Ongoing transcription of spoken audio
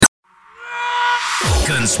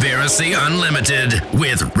Conspiracy Unlimited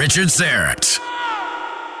with Richard Syrett.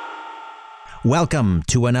 Welcome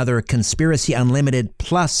to another Conspiracy Unlimited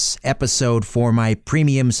Plus episode for my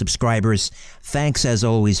premium subscribers. Thanks, as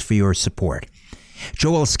always, for your support.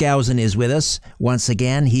 Joel Skousen is with us once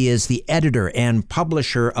again. He is the editor and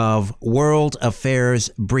publisher of World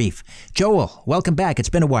Affairs Brief. Joel, welcome back. It's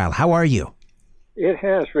been a while. How are you? It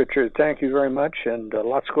has, Richard. Thank you very much, and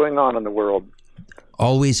lots going on in the world.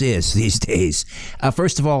 Always is these days.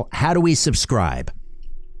 First of all, how do we subscribe?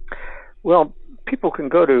 Well, people can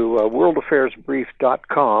go to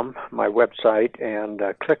worldaffairsbrief.com, my website, and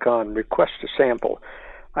click on Request a Sample.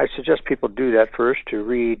 I suggest people do that first to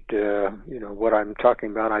read, what I'm talking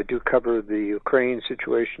about. I do cover the Ukraine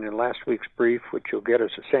situation in last week's brief, which you'll get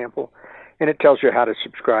as a sample, and it tells you how to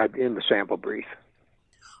subscribe in the sample brief.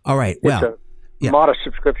 All right. Well, it's a modest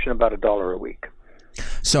subscription, about $1 a week.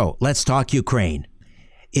 So let's talk Ukraine.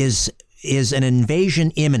 Is an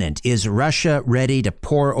invasion imminent? Is Russia ready to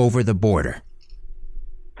pour over the border?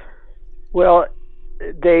 Well,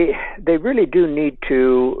 they really do need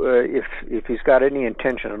to, if he's got any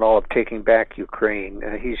intention at all of taking back Ukraine.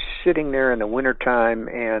 He's sitting there in the wintertime,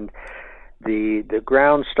 and the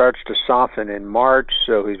ground starts to soften in March,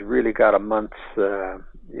 so he's really got a month,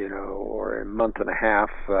 or a month and a half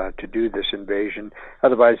to do this invasion.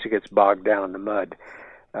 Otherwise, he gets bogged down in the mud.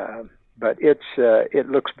 But it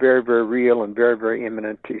looks very, very real and very, very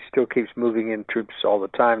imminent. He still keeps moving in troops all the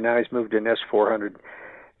time. Now he's moved in S-400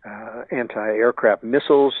 anti-aircraft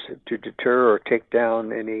missiles to deter or take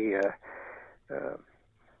down any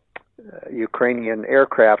Ukrainian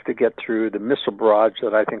aircraft to get through the missile barrage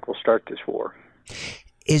that I think will start this war.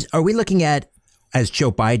 Are we looking at, as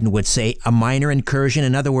Joe Biden would say, a minor incursion?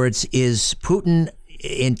 In other words, is Putin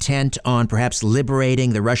intent on perhaps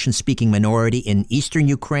liberating the Russian-speaking minority in eastern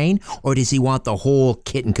Ukraine, or does he want the whole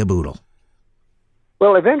kit and caboodle?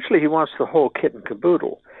 Well, eventually he wants the whole kit and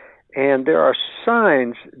caboodle. And there are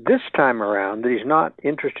signs this time around that he's not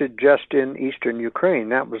interested just in eastern Ukraine.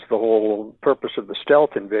 That was the whole purpose of the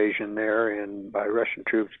stealth invasion there, and by Russian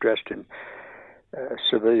troops dressed in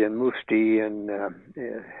civilian mufti and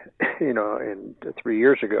 3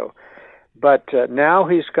 years ago. But now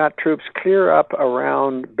he's got troops clear up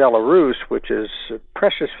around Belarus, which is a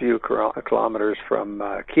precious few kilometers from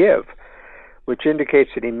Kiev, which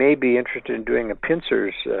indicates that he may be interested in doing a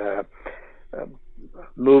pincers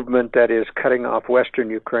movement that is cutting off western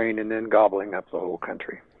Ukraine and then gobbling up the whole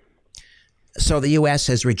country. So the U.S.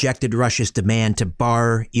 has rejected Russia's demand to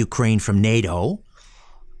bar Ukraine from NATO.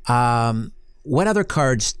 What other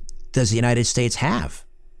cards does the United States have?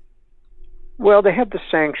 Well, they have the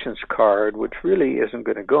sanctions card, which really isn't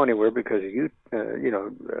going to go anywhere because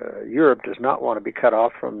Europe does not want to be cut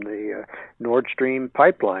off from the Nord Stream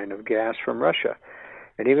pipeline of gas from Russia.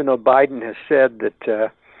 And even though Biden has said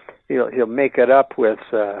that he'll make it up with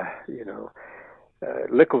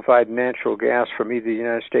liquefied natural gas from either the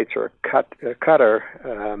United States or Qatar,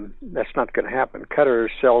 that's not going to happen. Qatar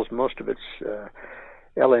sells most of its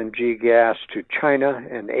LNG gas to China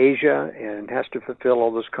and Asia and has to fulfill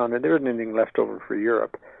all those continents. There isn't anything left over for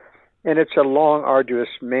Europe. And it's a long, arduous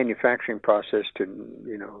manufacturing process to,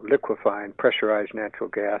 liquefy and pressurize natural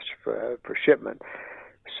gas for shipment.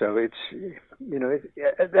 So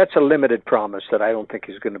that's a limited promise that I don't think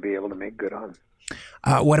he's going to be able to make good on.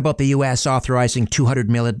 What about the U.S. authorizing $200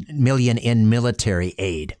 million in military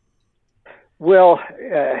aid? Well,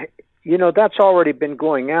 that's already been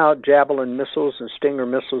going out, Javelin missiles and Stinger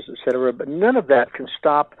missiles, et cetera, but none of that can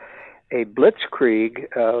stop a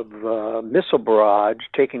blitzkrieg of missile barrage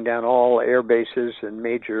taking down all air bases and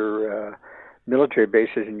major military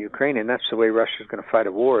bases in Ukraine, and that's the way Russia's going to fight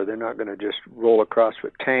a war. They're not going to just roll across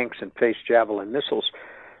with tanks and face Javelin missiles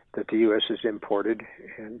that the U.S. has imported.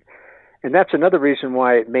 And that's another reason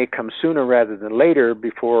why it may come sooner rather than later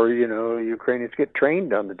before, Ukrainians get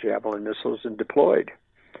trained on the Javelin missiles and deployed.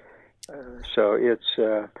 So it's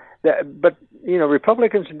but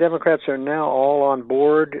Republicans and Democrats are now all on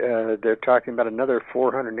board. They're talking about another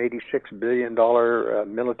 $486 billion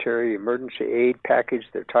military emergency aid package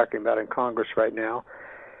they're talking about in Congress right now.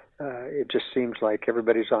 It just seems like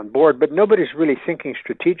everybody's on board, but nobody's really thinking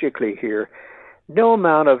strategically here. No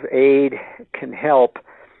amount of aid can help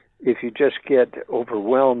if you just get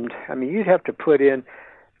overwhelmed. I mean, you'd have to put in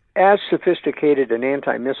as sophisticated an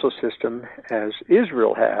anti-missile system as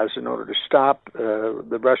Israel has in order to stop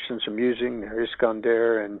the Russians from using their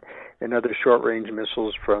Iskander and other short-range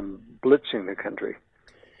missiles from blitzing the country.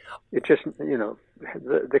 It just,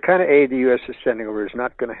 the kind of aid the U.S. is sending over is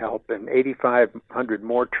not going to help, and 8,500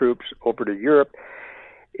 more troops over to Europe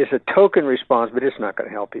is a token response, but it's not going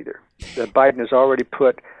to help either. Biden has already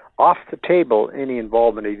put off the table any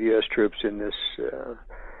involvement of U.S. troops in this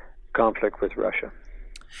conflict with Russia.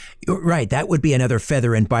 Right. That would be another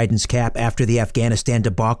feather in Biden's cap after the Afghanistan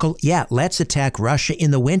debacle. Yeah, let's attack Russia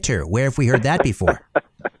in the winter. Where have we heard that before?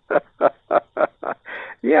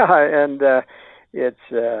 Yeah, and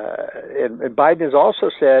and Biden has also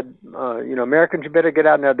said, Americans better get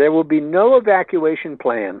out now. There will be no evacuation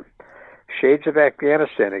plan. Shades of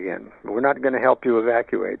Afghanistan again. We're not going to help you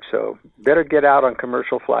evacuate, so better get out on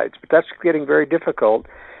commercial flights. But that's getting very difficult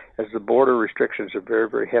as the border restrictions are very,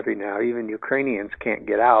 very heavy now. Even Ukrainians can't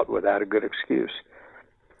get out without a good excuse.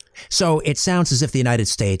 So it sounds as if the United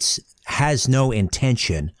States has no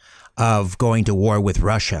intention of going to war with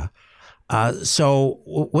Russia. So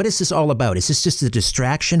what is this all about? Is this just a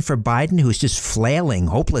distraction for Biden, who's just flailing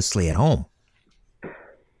hopelessly at home?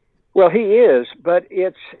 Well, he is, but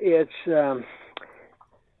it's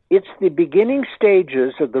the beginning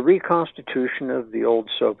stages of the reconstitution of the old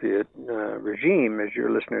Soviet regime. As your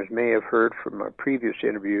listeners may have heard from our previous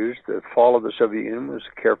interviews, the fall of the Soviet Union was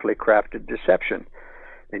a carefully crafted deception.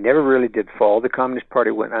 They never really did fall. The Communist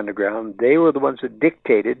Party went underground. They were the ones that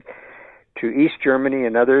dictated to East Germany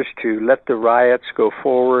and others to let the riots go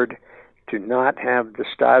forward, to not have the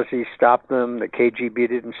Stasi stop them. The KGB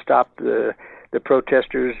didn't stop the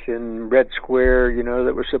protesters in Red Square,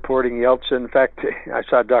 that were supporting Yeltsin. In fact, I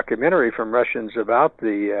saw a documentary from Russians about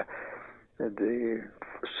the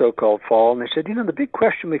so-called fall, and they said, the big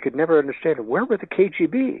question we could never understand, where were the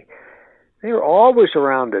KGB? They were always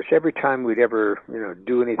around us every time we'd ever,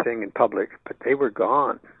 do anything in public, but they were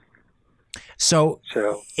gone. So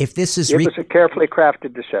if this is... It was a carefully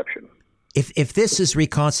crafted deception. If this is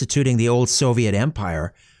reconstituting the old Soviet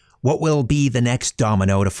empire, what will be the next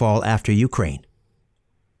domino to fall after Ukraine?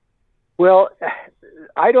 Well,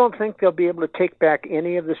 I don't think they'll be able to take back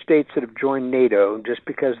any of the states that have joined NATO just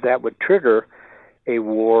because that would trigger a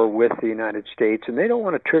war with the United States. And they don't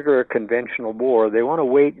want to trigger a conventional war. They want to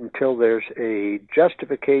wait until there's a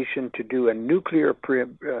justification to do a nuclear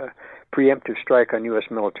preemptive strike on U.S.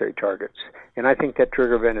 military targets. And I think that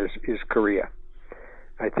trigger event is Korea.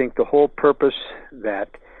 I think the whole purpose that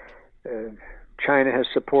China has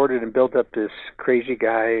supported and built up this crazy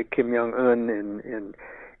guy, Kim Jong-un,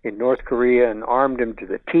 in North Korea and armed him to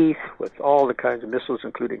the teeth with all the kinds of missiles,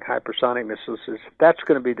 including hypersonic missiles, that's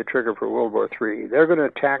going to be the trigger for World War III. They're going to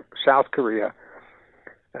attack South Korea.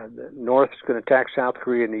 The North is going to attack South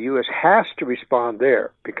Korea, and the U.S. has to respond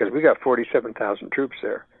there because we got 47,000 troops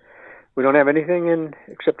there. We don't have anything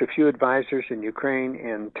except a few advisors in Ukraine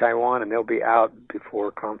and Taiwan, and they'll be out before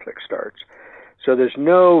conflict starts. So there's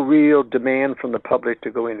no real demand from the public to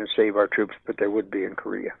go in and save our troops, but there would be in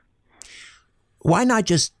Korea. Why not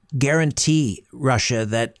just guarantee Russia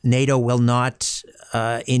that NATO will not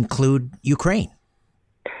include Ukraine?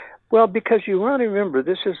 Well, because you want to remember,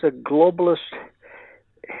 this is a globalist,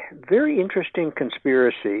 very interesting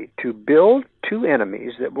conspiracy to build two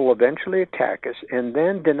enemies that will eventually attack us and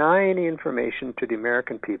then deny any information to the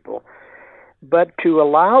American people, but to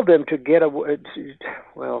allow them to get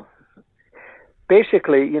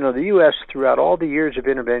basically, the U.S., throughout all the years of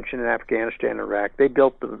intervention in Afghanistan and Iraq, they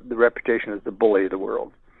built the reputation as the bully of the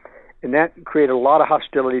world. And that created a lot of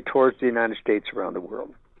hostility towards the United States around the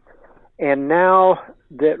world. And now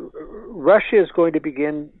that Russia is going to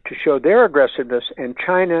begin to show their aggressiveness and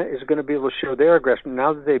China is going to be able to show their aggression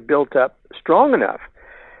now that they've built up strong enough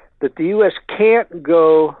that the U.S. can't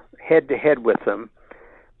go head-to-head with them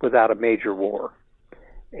without a major war.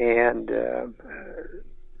 And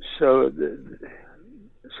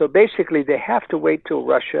So basically, they have to wait till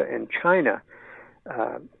Russia and China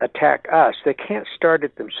attack us. They can't start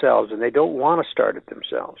it themselves, and they don't want to start it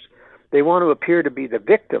themselves. They want to appear to be the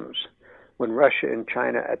victims when Russia and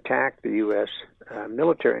China attack the U.S.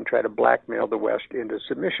 Military and try to blackmail the West into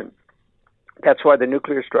submission. That's why the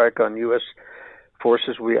nuclear strike on U.S.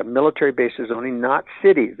 forces, we have military bases only, not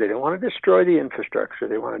cities. They don't want to destroy the infrastructure.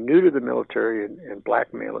 They want to neuter the military and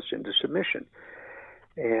blackmail us into submission.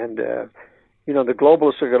 And, the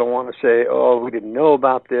globalists are going to want to say, oh, we didn't know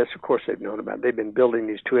about this. Of course they've known about it. They've been building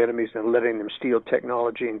these two enemies and letting them steal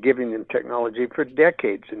technology and giving them technology for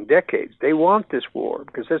decades and decades. They want this war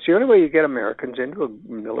because that's the only way you get Americans into a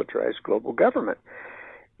militarized global government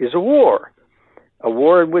is a war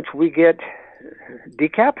in which we get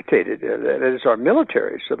decapitated, that is our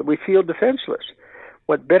military, so that we feel defenseless.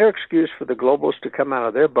 What better excuse for the globalists to come out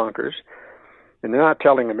of their bunkers? And they're not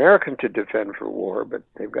telling Americans to defend for war, but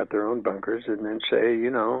they've got their own bunkers, and then say,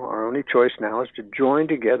 our only choice now is to join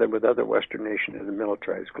together with other Western nations in a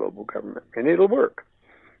militarized global government. And it'll work.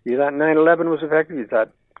 You thought 9/11 was effective? You thought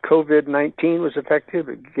COVID-19 was effective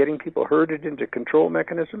at getting people herded into control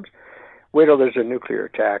mechanisms? wait till there's a nuclear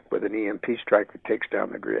attack with an EMP strike that takes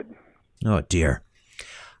down the grid. Oh, dear.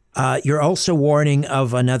 You're also warning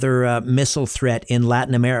of another missile threat in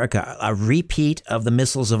Latin America, a repeat of the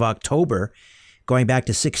missiles of October going back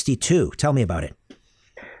to 1962. Tell me about it.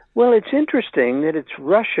 Well, it's interesting that it's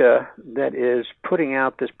Russia that is putting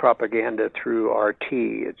out this propaganda through RT,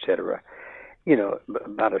 et cetera,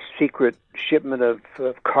 about a secret shipment of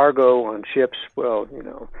cargo on ships. Well,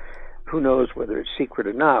 who knows whether it's secret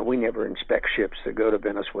or not. We never inspect ships that go to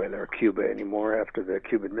Venezuela or Cuba anymore after the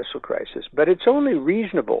Cuban Missile Crisis. But it's only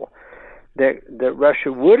reasonable that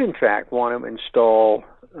Russia would, in fact, want to install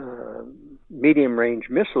medium-range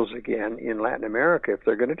missiles again in Latin America if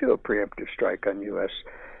they're going to do a preemptive strike on U.S.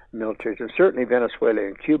 militaries. And certainly Venezuela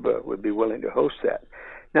and Cuba would be willing to host that.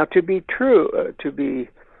 Now, to be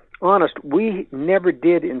honest, we never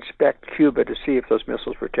did inspect Cuba to see if those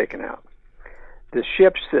missiles were taken out. The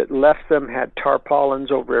ships that left them had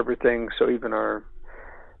tarpaulins over everything, so even our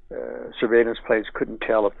surveillance planes couldn't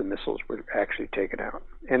tell if the missiles were actually taken out.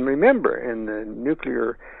 And remember, in the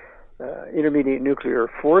Intermediate Nuclear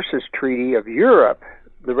Forces Treaty of Europe,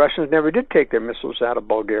 the Russians never did take their missiles out of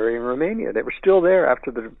Bulgaria and Romania. They were still there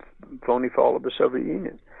after the phony fall of the Soviet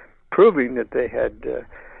Union, proving that they had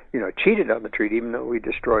cheated on the treaty, even though we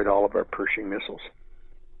destroyed all of our Pershing missiles.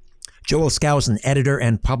 Joel Skousen, editor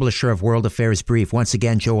and publisher of World Affairs Brief. Once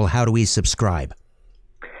again, Joel, how do we subscribe?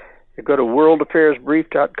 You go to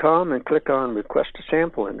worldaffairsbrief.com and click on Request a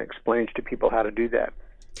Sample, and it explains to people how to do that.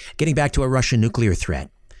 Getting back to a Russian nuclear threat,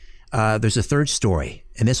 there's a third story,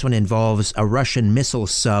 and this one involves a Russian missile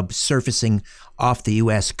sub surfacing off the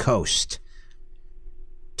U.S. coast.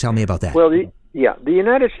 Tell me about that. Well, the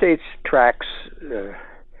United States tracks, the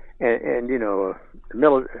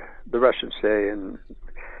Russians say, and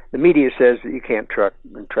the media says that you can't track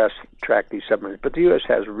these submarines, but the U.S.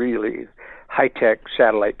 has really high-tech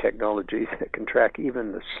satellite technology that can track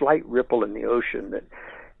even the slight ripple in the ocean that,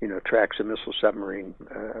 tracks a missile submarine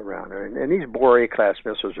around. And these Borei-class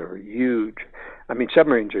missiles are huge. I mean,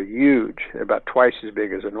 submarines are huge. They're about twice as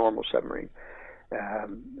big as a normal submarine.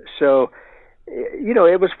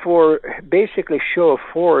 It was for basically show of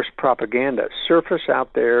force propaganda. Surface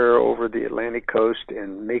out there over the Atlantic coast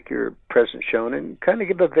and make your presence shown and kind of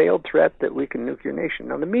give a veiled threat that we can nuke your nation.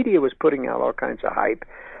 Now, the media was putting out all kinds of hype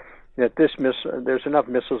that there's enough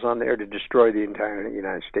missiles on there to destroy the entire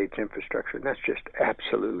United States infrastructure. And that's just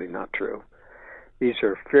absolutely not true. These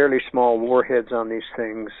are fairly small warheads on these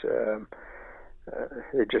things.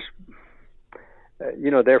 They're just...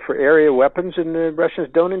 they're for area weapons, and the Russians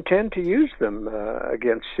don't intend to use them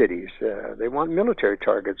against cities. They want military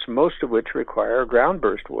targets, most of which require ground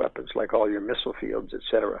burst weapons, like all your missile fields,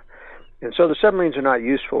 etc. And so the submarines are not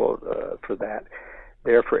useful for that.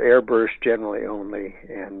 They're for air burst generally only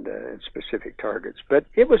and specific targets. But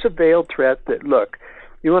it was a veiled threat that, look,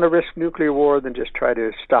 you want to risk nuclear war, then just try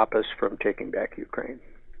to stop us from taking back Ukraine.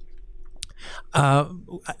 I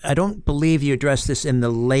don't believe you addressed this in the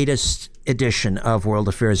latest edition of World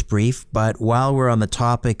Affairs Brief, but while we're on the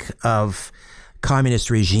topic of communist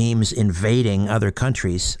regimes invading other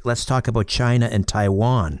countries, let's talk about China and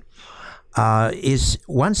Taiwan.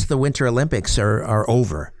 Once the Winter Olympics are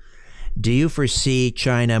over, do you foresee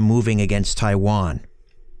China moving against Taiwan?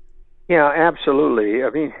 Yeah, absolutely. I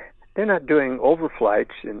mean, they're not doing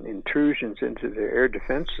overflights and intrusions into their air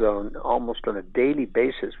defense zone almost on a daily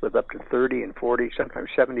basis with up to 30 and 40, sometimes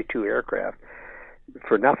 72 aircraft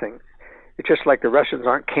for nothing. It's just like the Russians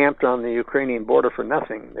aren't camped on the Ukrainian border for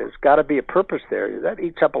nothing. There's got to be a purpose there. That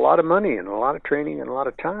eats up a lot of money and a lot of training and a lot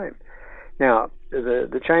of time. Now,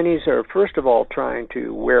 the Chinese are, first of all, trying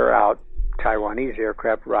to wear out Taiwanese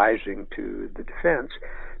aircraft rising to the defense.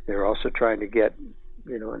 They're also trying to get,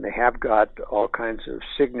 and they have got all kinds of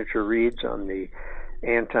signature reads on the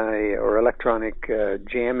anti or electronic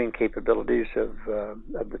jamming capabilities of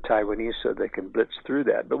the Taiwanese so they can blitz through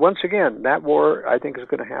that. But once again, that war, I think, is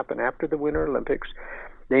going to happen after the Winter Olympics.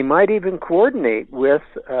 They might even coordinate with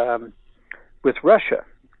Russia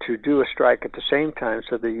to do a strike at the same time,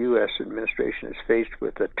 so the U.S. administration is faced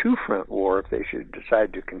with a two-front war if they should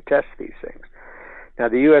decide to contest these things. Now,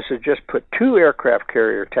 the U.S. has just put 2 aircraft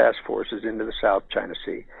carrier task forces into the South China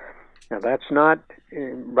Sea. Now, that's not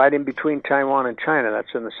right in between Taiwan and China.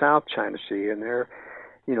 That's in the South China Sea, and they're,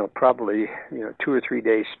 probably 2 or 3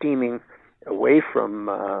 days steaming away from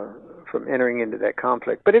entering into that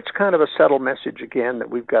conflict. But it's kind of a subtle message again that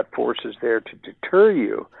we've got forces there to deter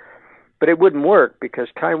you. But it wouldn't work because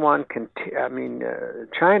Taiwan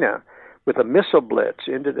China, with a missile blitz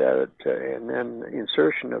into that and then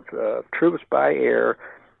insertion of troops by air,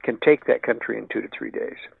 can take that country in 2 to 3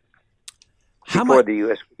 days before the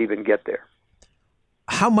U.S. even get there.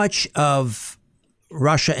 how much of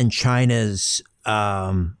Russia and China's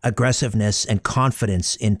aggressiveness and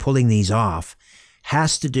confidence in pulling these off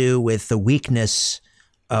has to do with the weakness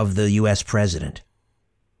of the U.S. president?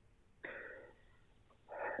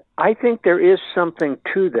 I think there is something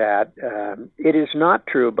to that. It is not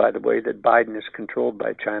true, by the way, that Biden is controlled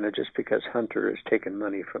by China just because Hunter has taken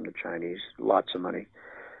money from the Chinese, lots of money.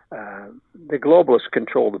 The globalists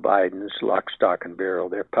control the Bidens, lock, stock, and barrel.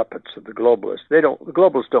 They're puppets of the globalists. The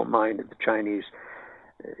globalists don't mind if the Chinese,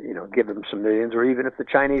 give them some millions, or even if the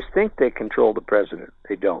Chinese think they control the president.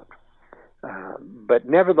 They don't. But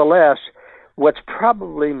nevertheless, what's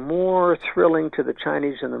probably more thrilling to the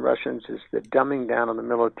Chinese and the Russians is the dumbing down of the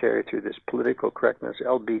military through this political correctness,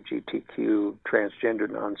 LGBTQ, transgender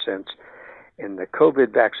nonsense, and the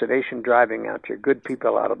COVID vaccination driving out your good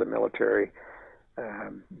people out of the military.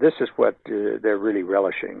 This is what they're really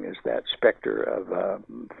relishing, is that specter of a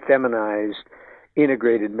feminized,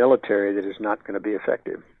 integrated military that is not going to be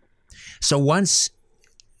effective. So once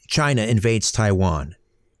China invades Taiwan,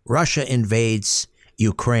 Russia invades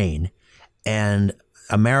Ukraine, and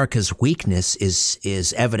America's weakness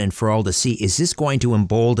is evident for all to see, is this going to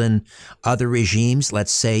embolden other regimes,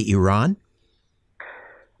 let's say Iran?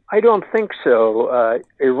 I don't think so.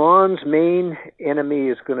 Iran's main enemy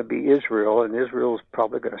is going to be Israel, and Israel is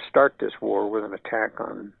probably going to start this war with an attack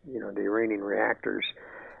on, the Iranian reactors.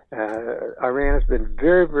 Iran has been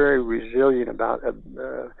very, very resilient about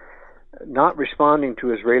not responding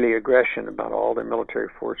to Israeli aggression, about all their military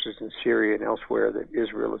forces in Syria and elsewhere that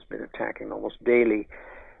Israel has been attacking almost daily.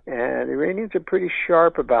 And the Iranians are pretty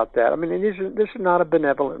sharp about that. I mean, this is not a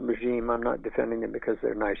benevolent regime. I'm not defending them because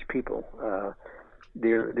they're nice people.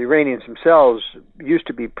 The Iranians themselves used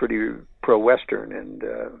to be pretty pro-Western, and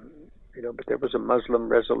but there was a Muslim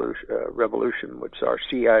revolution which our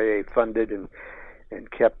CIA funded and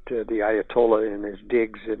kept the Ayatollah in his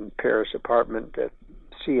digs in Paris apartment at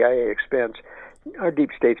CIA expense. Our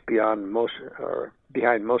deep state's behind most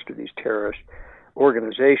of these terrorist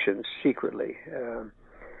organizations secretly.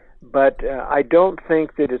 But I don't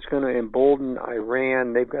think that it's going to embolden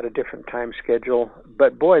Iran. They've got a different time schedule.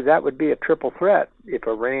 But boy, that would be a triple threat if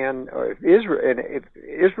Iran or if Israel. And if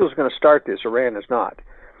Israel's going to start this, Iran is not.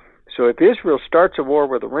 So if Israel starts a war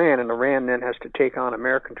with Iran, and Iran then has to take on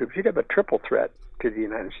American troops, you'd have a triple threat to the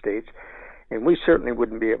United States. And we certainly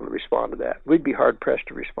wouldn't be able to respond to that. We'd be hard-pressed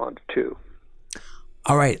to respond to two.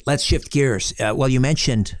 All right, let's shift gears. Well, you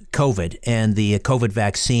mentioned COVID and the COVID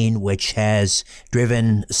vaccine, which has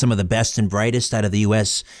driven some of the best and brightest out of the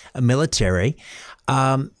U.S. military.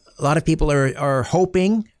 A lot of people are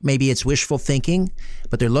hoping, maybe it's wishful thinking,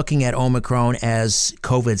 but they're looking at Omicron as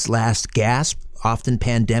COVID's last gasp. Often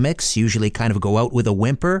pandemics usually kind of go out with a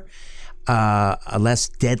whimper, a less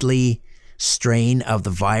deadly strain of the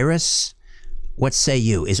virus. What say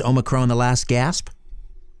you? Is Omicron the last gasp?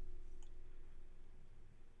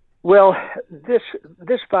 Well,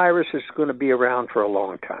 this virus is going to be around for a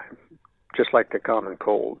long time, just like the common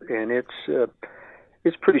cold, and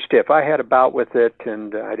it's pretty stiff. I had a bout with it,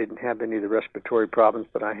 and I didn't have any of the respiratory problems,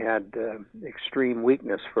 but I had extreme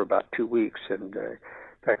weakness for about 2 weeks, and in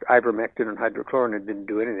fact, ivermectin and hydrochloroquine didn't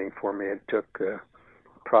do anything for me. It took a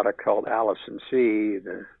product called Allicin C,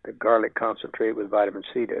 the garlic concentrate with vitamin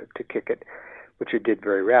C to kick it, which it did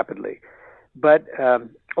very rapidly. But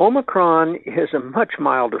Omicron is a much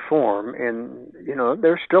milder form, and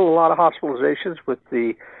there's still a lot of hospitalizations with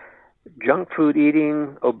the junk food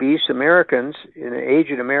eating, obese Americans,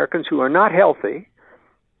 aged Americans who are not healthy,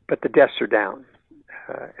 but the deaths are down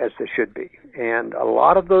as they should be. And a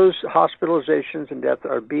lot of those hospitalizations and deaths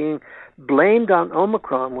are being blamed on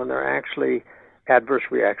Omicron when they're actually adverse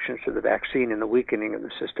reactions to the vaccine and the weakening of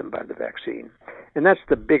the system by the vaccine. And that's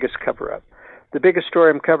the biggest cover-up. The biggest story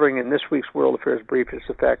I'm covering in this week's World Affairs Brief is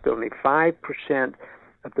the fact that only 5%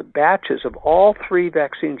 of the batches of all 3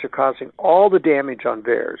 vaccines are causing all the damage on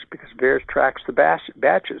VAERS, because VAERS tracks the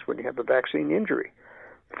batches when you have a vaccine injury.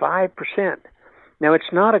 5%. Now,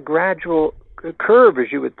 it's not a gradual curve,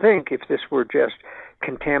 as you would think, if this were just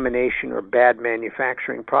contamination or bad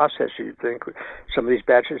manufacturing process. You'd think some of these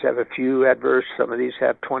batches have a few adverse, some of these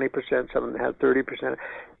have 20%, some of them have 30%.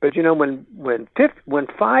 But when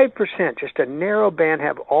 5%, just a narrow band,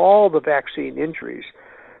 have all the vaccine injuries,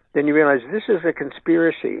 then you realize this is a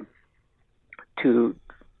conspiracy to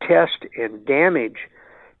test and damage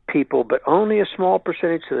people, but only a small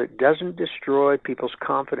percentage, so that it doesn't destroy people's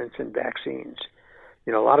confidence in vaccines.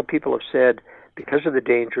 A lot of people have said, because of the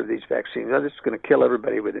danger of these vaccines, this is going to kill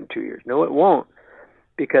everybody within 2 years. No, it won't,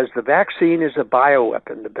 because the vaccine is a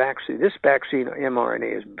bioweapon. This vaccine,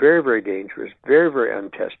 mRNA, is very, very dangerous, very, very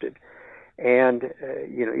untested. And,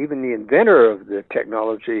 even the inventor of the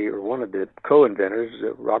technology, or one of the co-inventors,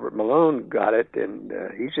 Robert Malone, got it, and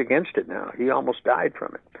he's against it now. He almost died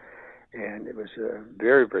from it. And it was a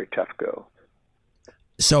very, very tough go.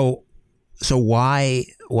 So why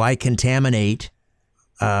contaminate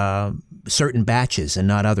certain batches and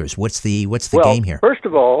not others? What's the game here? First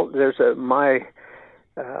of all, there's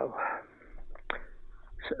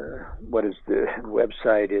what is the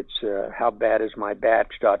website? It's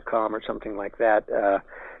howbadismybatch.com or something like that.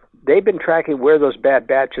 They've been tracking where those bad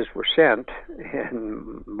batches were sent,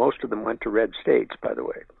 and most of them went to red states, by the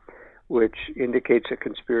way, which indicates a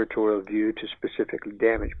conspiratorial view to specifically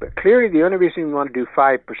damage. But clearly the only reason you want to do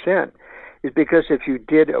 5% is because if you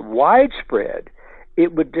did a widespread,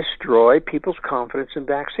 it would destroy people's confidence in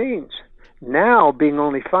vaccines. Now, being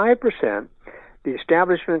only 5%, the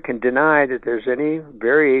establishment can deny that there's any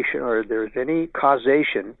variation or there's any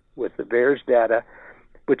causation with the VAERS data,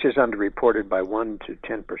 which is underreported by 1 to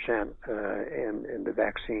 10%, and the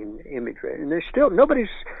vaccine image rate. And there's still nobody's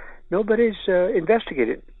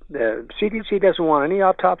investigated. The CDC doesn't want any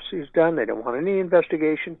autopsies done. They don't want any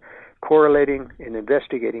investigation correlating and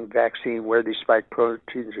investigating vaccine where these spike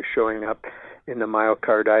proteins are showing up in the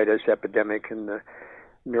myocarditis epidemic and the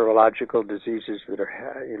neurological diseases that are,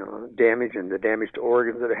 damage and the damage to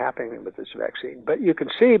organs that are happening with this vaccine. But you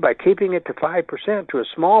can see by keeping it to 5%, to a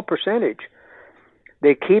small percentage,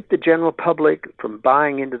 they keep the general public from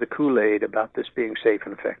buying into the Kool-Aid about this being safe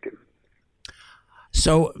and effective.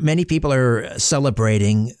 So many people are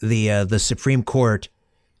celebrating the Supreme Court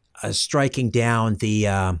striking down the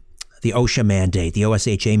OSHA mandate, the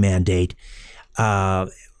OSHA mandate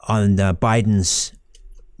on Biden's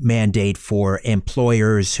mandate for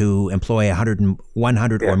employers who employ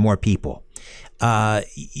 100 or more people.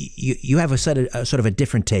 You have a sort of a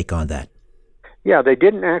different take on that. Yeah, they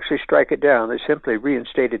didn't actually strike it down. They simply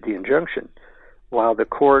reinstated the injunction while the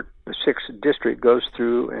court, the 6th district, goes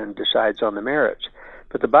through and decides on the merits.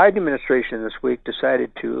 But the Biden administration this week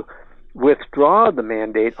decided to withdraw the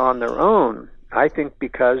mandate on their own, I think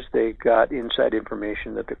because they got inside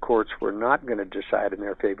information that the courts were not going to decide in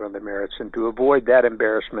their favor on the merits, and to avoid that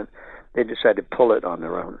embarrassment, they decided to pull it on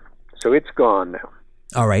their own. So it's gone now.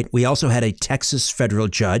 All right. We also had a Texas federal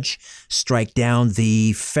judge strike down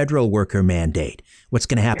the federal worker mandate. What's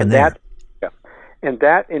going to happen there? And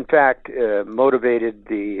that, in fact, motivated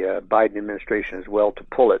the Biden administration as well to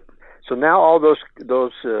pull it. So now all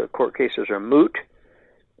those court cases are moot,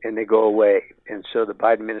 and they go away. And so the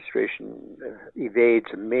Biden administration evades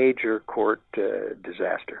a major court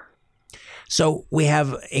disaster. So we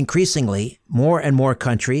have increasingly more and more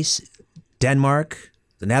countries, Denmark,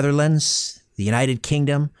 the Netherlands, the United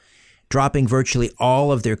Kingdom, dropping virtually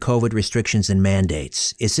all of their COVID restrictions and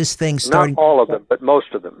mandates. Is this thing starting? Not all of them, but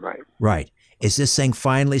most of them, right? Right. Is this thing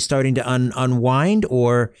finally starting to unwind,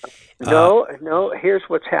 or? No. Here's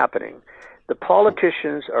what's happening. The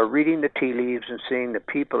politicians are reading the tea leaves and seeing that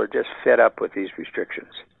people are just fed up with these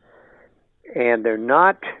restrictions. And they're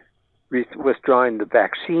not withdrawing the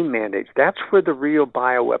vaccine mandates. That's where the real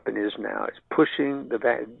bioweapon is now. It's pushing the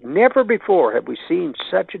vaccine. Never before have we seen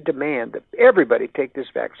such a demand that everybody take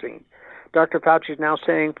this vaccine. Dr. Fauci is now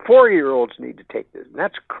saying 4-year-olds need to take this. And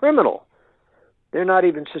that's criminal. They're not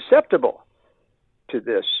even susceptible to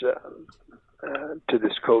this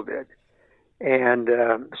COVID. And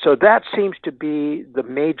so that seems to be the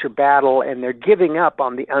major battle, and they're giving up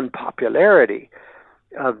on the unpopularity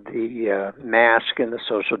of the mask and the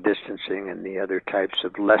social distancing and the other types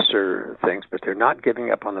of lesser things, but they're not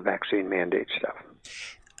giving up on the vaccine mandate stuff.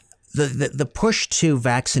 The push to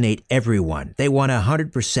vaccinate everyone, they want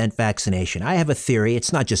 100% vaccination. I have a theory.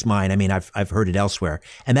 It's not just mine. I mean, I've heard it elsewhere,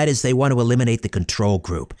 and that is they want to eliminate the control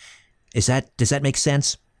group. Does that make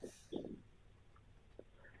sense?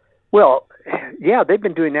 Well, yeah, they've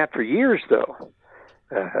been doing that for years, though.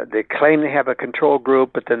 They claim they have a control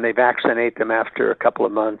group, but then they vaccinate them after a couple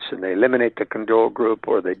of months, and they eliminate the control group,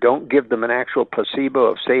 or they don't give them an actual placebo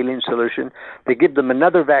of saline solution. They give them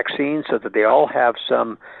another vaccine so that they all have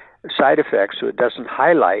some side effects, so it doesn't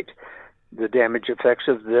highlight the damage effects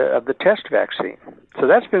of the test vaccine. So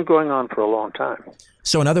that's been going on for a long time.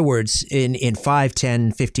 So in other words, in 5,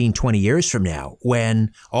 10, 15, 20 years from now,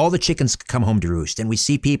 when all the chickens come home to roost and we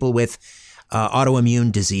see people with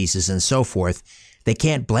autoimmune diseases and so forth, they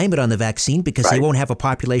can't blame it on the vaccine because They won't have a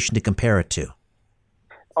population to compare it to.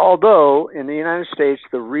 Although in the United States,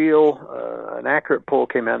 an accurate poll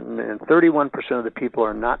came out, and 31% of the people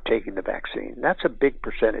are not taking the vaccine. That's a big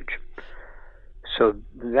percentage. So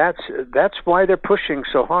that's why they're pushing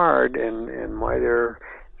so hard, and why they're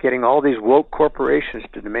getting all these woke corporations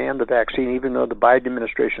to demand the vaccine, even though the Biden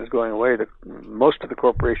administration is going away. Most of the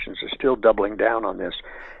corporations are still doubling down on this,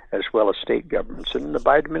 as well as state governments. And the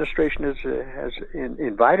Biden administration has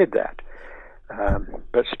invited that.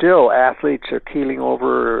 But still, athletes are keeling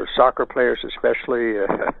over, soccer players especially,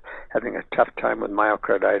 having a tough time with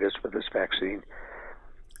myocarditis with this vaccine.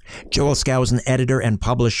 Joel Skousen, editor and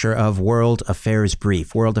publisher of World Affairs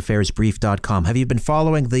Brief, worldaffairsbrief.com. Have you been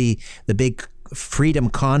following the big Freedom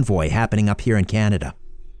Convoy happening up here in Canada?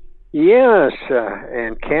 Yes,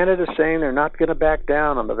 and Canada's saying they're not going to back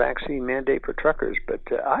down on the vaccine mandate for truckers. But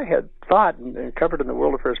I had thought and covered in the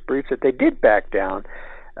World Affairs Brief that they did back down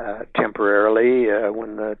temporarily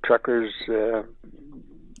when the truckers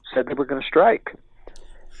said they were going to strike.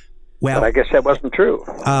 Well, but I guess that wasn't true.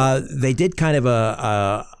 They did kind of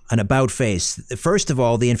an about face. First of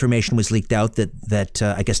all, the information was leaked out that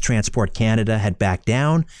I guess Transport Canada had backed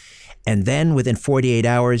down. And then within 48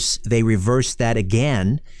 hours, they reversed that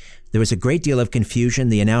again. There was a great deal of confusion.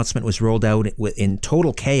 The announcement was rolled out in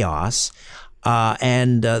total chaos.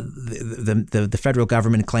 And the federal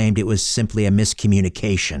government claimed it was simply a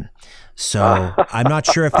miscommunication. So I'm not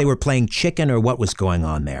sure if they were playing chicken or what was going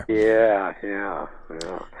on there. Yeah.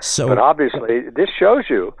 So, but obviously, this shows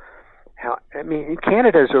you how. I mean,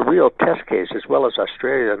 Canada is a real test case as well as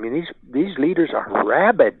Australia. I mean, these leaders are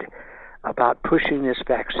rabid about pushing this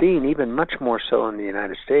vaccine, even much more so in the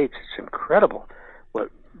United States. It's incredible what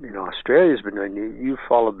Australia's been doing. You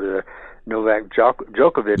followed the Novak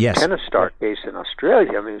Djokovic tennis star case in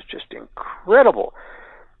Australia. I mean, it's just incredible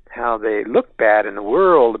how they look bad in the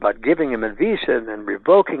world about giving him a visa and then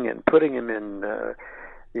revoking it and putting him in,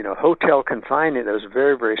 hotel confinement that was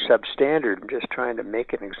very, very substandard, and just trying to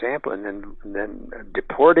make an example, and then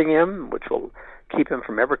deporting him, which will keep him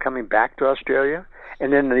from ever coming back to Australia.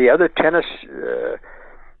 And then the other tennis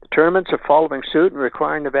tournaments are following suit and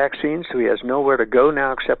requiring the vaccine, so he has nowhere to go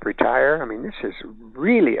now except retire. I mean, this is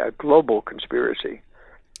really a global conspiracy.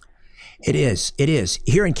 It is.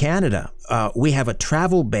 Here in Canada, we have a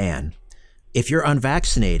travel ban. If you're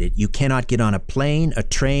unvaccinated, you cannot get on a plane, a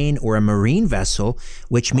train, or a marine vessel,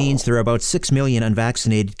 which means there are about 6 million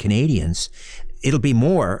unvaccinated Canadians. It'll be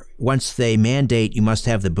more once they mandate you must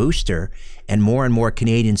have the booster, and more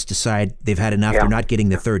Canadians decide they've had enough. They're not getting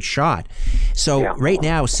the third shot. So right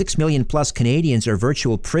now, 6 million plus Canadians are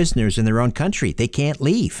virtual prisoners in their own country. They can't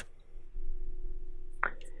leave.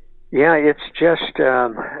 Yeah, it's just,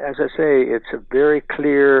 as I say, it's a very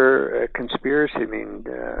clear conspiracy. I mean,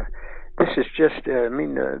 this is just,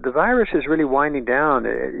 the virus is really winding down.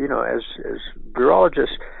 As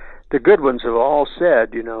virologists, the good ones have all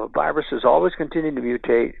said, viruses always continue to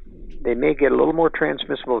mutate. They may get a little more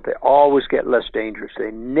transmissible, but they always get less dangerous.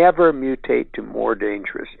 They never mutate to more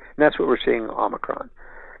dangerous. And that's what we're seeing in Omicron.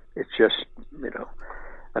 It's just,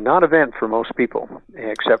 a non-event for most people,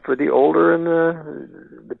 except for the older and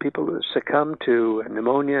the people who succumb to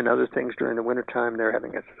pneumonia and other things during the wintertime. They're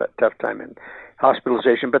having a tough time in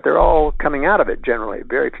hospitalization, but they're all coming out of it generally.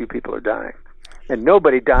 Very few people are dying. And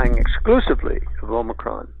nobody dying exclusively of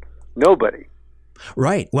Omicron. Nobody.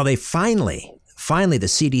 Right. Well, they finally, the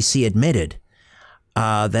CDC admitted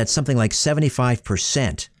that something like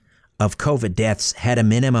 75% of COVID deaths had a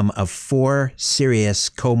minimum of 4 serious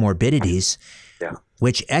comorbidities,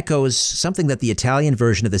 which echoes something that the Italian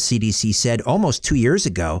version of the CDC said almost 2 years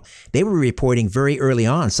ago. They were reporting very early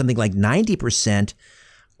on, something like 90%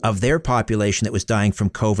 of their population that was dying from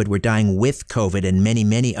COVID were dying with COVID and many,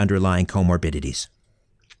 many underlying comorbidities.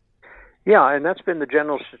 Yeah, and that's been the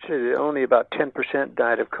general statistic. Only about 10%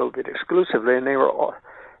 died of COVID exclusively, and they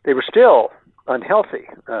were still unhealthy.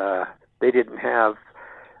 They didn't have,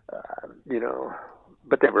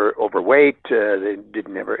 but they were overweight. They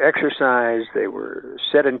didn't ever exercise. They were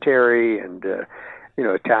sedentary, and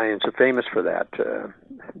Italians are famous for that.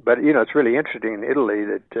 But it's really interesting in Italy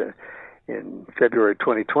that in February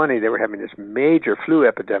 2020 they were having this major flu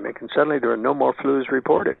epidemic, and suddenly there were no more flus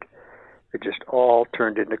reported. It just all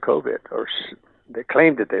turned into COVID, or they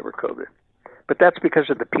claimed that they were COVID. But that's because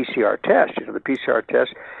of the PCR test. The PCR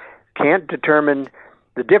test can't determine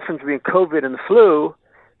the difference between COVID and the flu,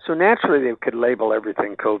 so naturally they could label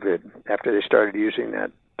everything COVID after they started using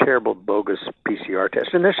that terrible bogus PCR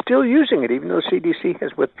test. And they're still using it, even though CDC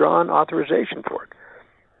has withdrawn authorization for it.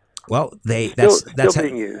 Well, that's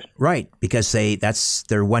being used, right? Because that's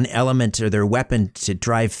their one element or their weapon to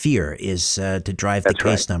drive fear is to drive the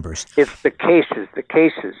case numbers. It's the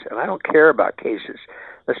cases, and I don't care about cases.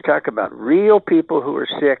 Let's talk about real people who are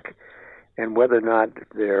sick, and whether or not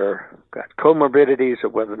they're got comorbidities or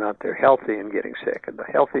whether or not they're healthy and getting sick. And the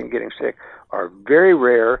healthy and getting sick are very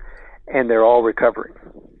rare, and they're all recovering.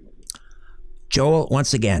 Joel,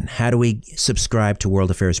 once again, how do we subscribe to World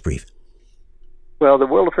Affairs Brief? Well, the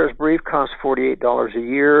World Affairs Brief costs $48 a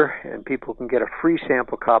year, and people can get a free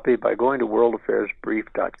sample copy by going to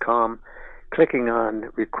worldaffairsbrief.com, clicking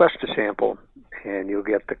on Request a Sample, and you'll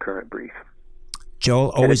get the current brief.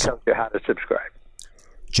 Joel, always... And it tells you how to subscribe.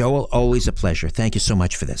 Joel, always a pleasure. Thank you so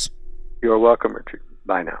much for this. You're welcome, Richard.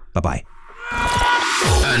 Bye now. Bye-bye.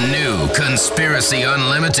 A new Conspiracy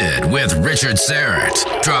Unlimited with Richard Syrett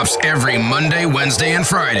drops every Monday, Wednesday, and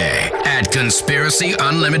Friday at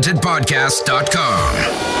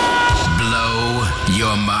conspiracyunlimitedpodcast.com. Blow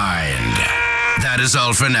your mind. That is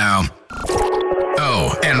all for now.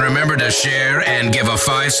 Oh, and remember to share and give a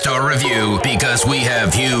 5-star review because we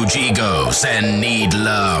have huge egos and need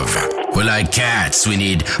love. We're like cats. We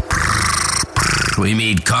need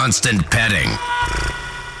constant petting.